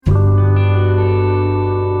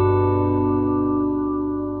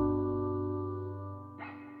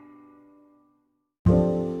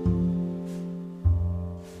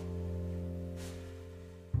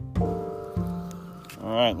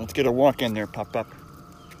right, let's get a walk in there, Pop-Up.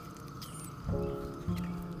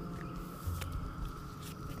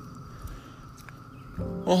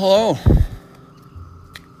 Well, hello.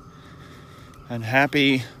 And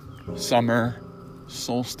happy summer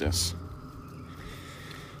solstice.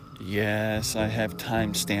 Yes, I have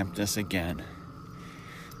time-stamped this again.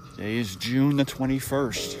 Today is June the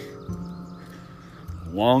 21st.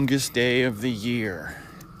 Longest day of the year.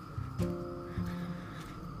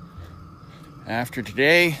 After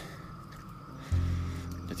today,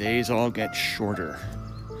 the days all get shorter.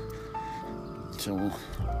 Until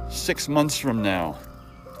 6 months from now.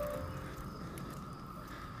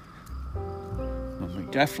 And we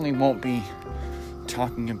definitely won't be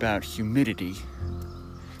talking about humidity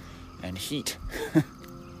and heat.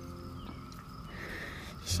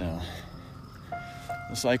 So,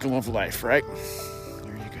 the cycle of life, right?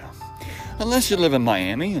 There you go. Unless you live in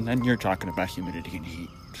Miami, and then you're talking about humidity and heat.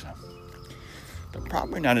 So, but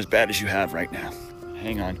probably not as bad as you have right now.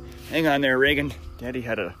 Hang on there, Reagan. Daddy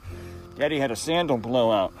had a sandal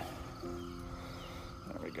blowout.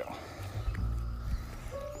 There we go.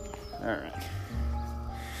 All right.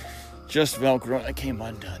 Just Velcro that came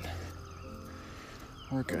undone.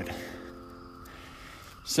 We're good.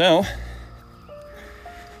 So,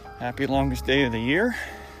 happy longest day of the year.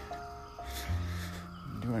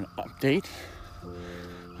 Do an update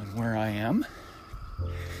on where I am.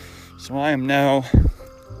 So I am now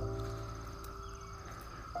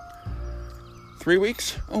 3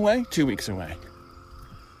 weeks away, 2 weeks away.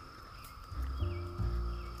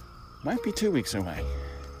 Might be 2 weeks away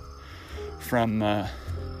from, no,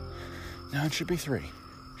 it should be three.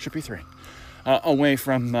 Away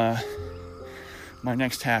from my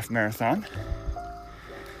next half marathon.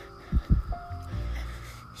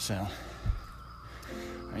 So,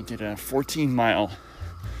 I did a 14-mile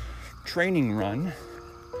training run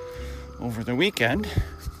over the weekend,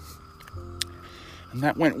 and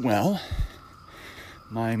that went well.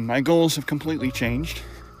 My goals have completely changed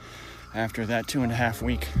after that 2.5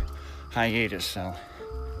 week hiatus, so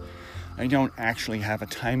I don't actually have a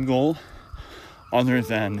time goal other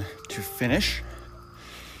than to finish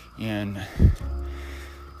in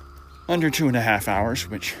under 2.5 hours,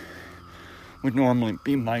 which would normally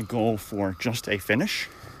be my goal for just a finish.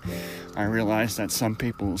 I realize that's some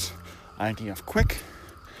people's idea of quick,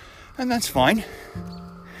 and that's fine.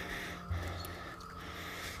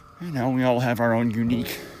 You know, we all have our own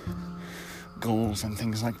unique goals and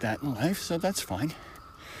things like that in life, so that's fine.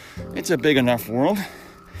 It's a big enough world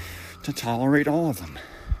to tolerate all of them.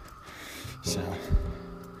 So,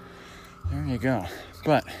 there you go.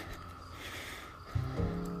 But,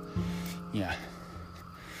 yeah.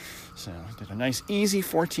 So, I did a nice, easy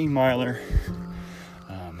 14-miler.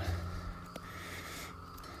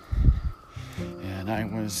 And I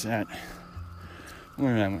was at,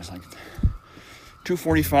 I was like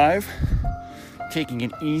 2:45, taking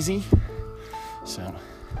it easy. So,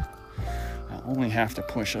 I only have to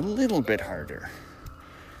push a little bit harder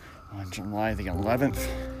on July the 11th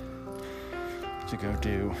to go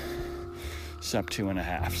do sub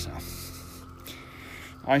 2.5. So,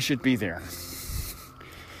 I should be there.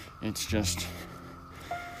 It's just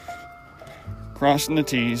crossing the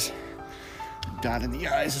T's, dotting the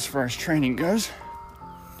I's as far as training goes.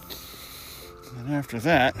 And after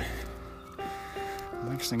that, the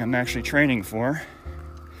next thing I'm actually training for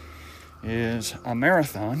is a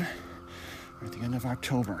marathon at the end of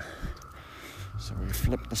October. So we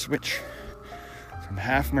flip the switch from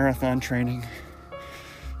half marathon training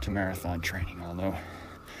to marathon training, although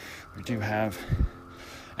we do have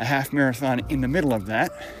a half marathon in the middle of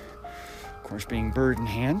that. Of course, being Bird in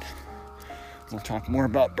Hand. We'll talk more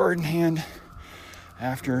about Bird in Hand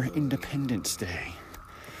after Independence Day,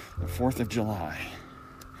 the 4th of July.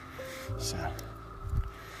 So,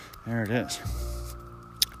 there it is.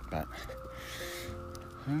 But,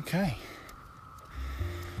 okay.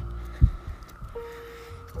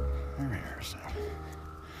 There,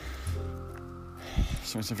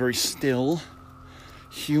 so it's a very still,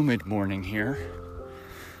 humid morning here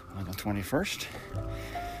on the 21st.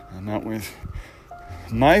 I'm out with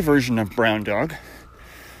my version of Brown Dog,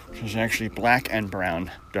 which is actually Black and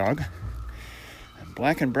Brown Dog. And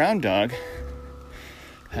Black and Brown Dog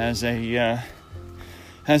has a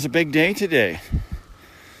big day today.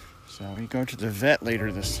 So we go to the vet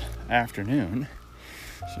later this afternoon,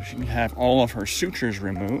 so she can have all of her sutures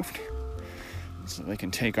removed, so they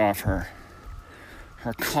can take off her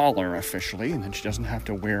collar officially, and then she doesn't have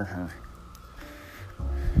to wear her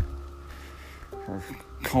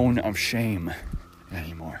cone of shame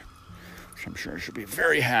anymore, which I'm sure she'll be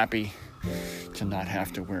very happy to not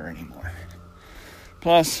have to wear anymore.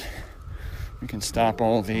 Plus, we can stop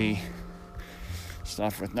all the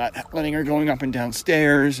stuff with not letting her going up and down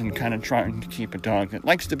stairs and kind of trying to keep a dog that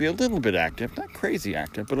likes to be a little bit active, not crazy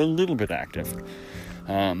active, but a little bit active.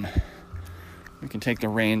 We can take the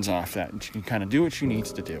reins off that and she can kind of do what she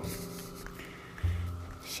needs to do.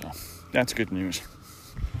 So that's good news.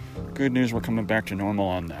 Good news, we're coming back to normal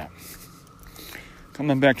on that.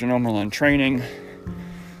 Coming back to normal on training.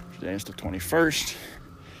 Today is the 21st.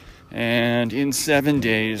 And in 7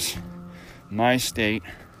 days, my state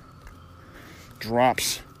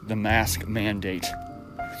drops the mask mandate.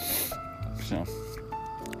 So,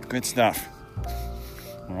 good stuff.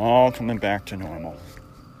 We're all coming back to normal.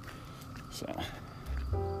 So,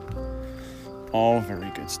 all very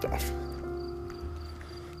good stuff.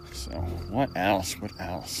 So, what else?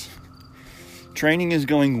 Training is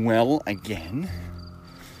going well again.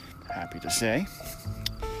 Happy to say.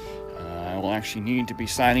 I will actually need to be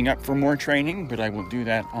signing up for more training, but I will do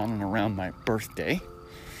that on and around my birthday.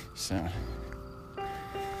 So,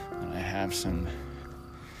 I have some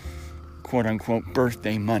quote-unquote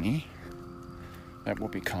birthday money that will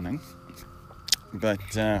be coming. But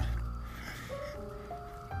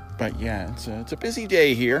yeah, it's a busy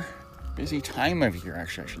day here. Busy time of year,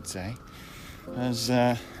 actually, I should say. As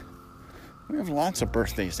we have lots of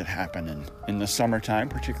birthdays that happen in the summertime,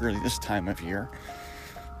 particularly this time of year.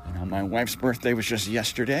 You know, my wife's birthday was just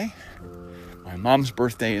yesterday. My mom's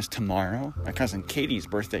birthday is tomorrow. My cousin Katie's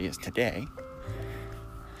birthday is today.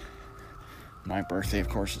 My birthday, of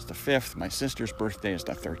course, is the 5th. My sister's birthday is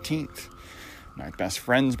the 13th. My best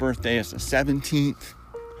friend's birthday is the 17th.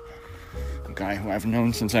 A guy who I've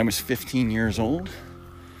known since I was 15 years old.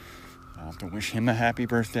 I'll have to wish him a happy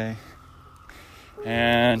birthday.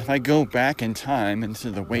 And if I go back in time into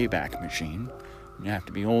the Wayback Machine, you have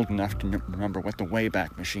to be old enough to remember what the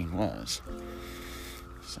Wayback Machine was.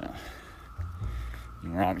 So,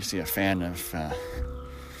 you were obviously a fan of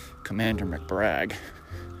Commander McBragg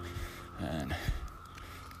and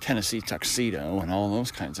Tennessee Tuxedo and all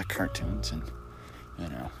those kinds of cartoons and, you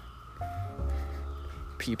know,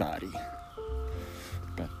 Peabody.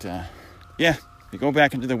 But, yeah, you go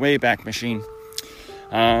back into the Wayback Machine.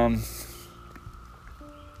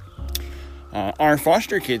 Our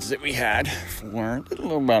foster kids that we had for a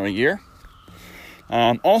little about a year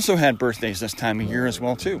also had birthdays this time of year as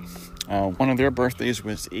well, too. One of their birthdays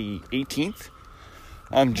was the 18th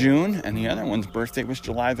of June, and the other one's birthday was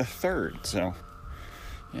July the 3rd. So,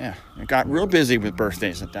 yeah, it got real busy with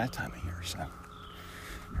birthdays at that time of year. So,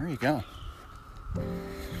 there you go.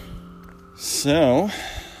 So,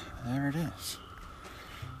 there it is.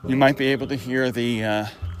 You might be able to hear the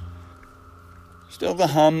still the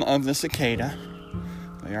hum of the cicada.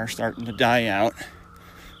 They are starting to die out.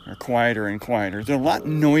 They're quieter and quieter. They're a lot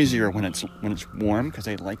noisier when it's warm because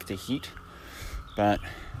they like the heat. But,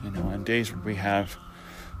 you know, on days where we have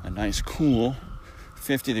a nice cool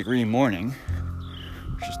 50-degree morning,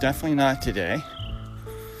 which is definitely not today,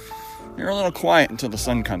 they're a little quiet until the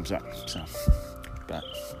sun comes up. So, but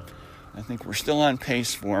I think we're still on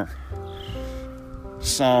pace for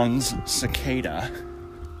sans cicada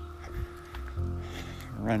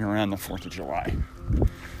running around the 4th of July.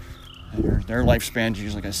 Their lifespan,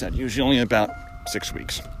 usually, like I said, usually only about 6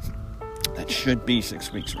 weeks. That should be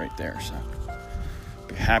 6 weeks right there. So,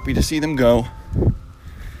 be happy to see them go.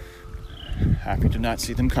 Happy to not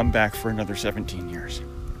see them come back for another 17 years.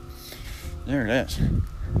 There it is.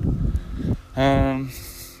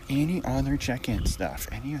 Any other check-in stuff?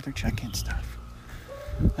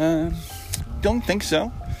 Don't think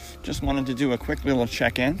so. Just wanted to do a quick little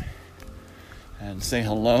check-in and say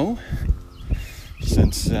hello.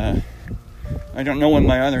 Since I don't know when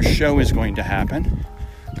my other show is going to happen,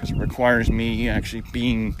 because it requires me actually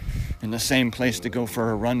being in the same place to go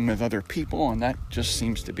for a run with other people, and that just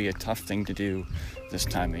seems to be a tough thing to do this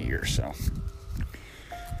time of year. So,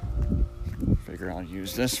 figure I'll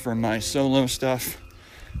use this for my solo stuff,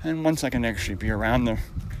 and once I can actually be around the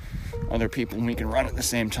other people and we can run at the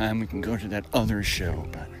same time, we can go to that other show.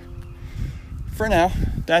 But for now,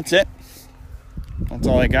 that's it. That's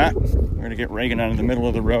all I got. We're going to get Reagan out of the middle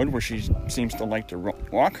of the road where she seems to like to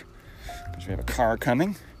walk, because we have a car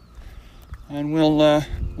coming, and we'll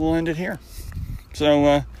end it here.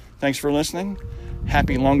 So thanks for listening.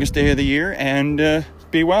 Happy longest day of the year, and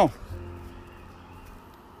be well.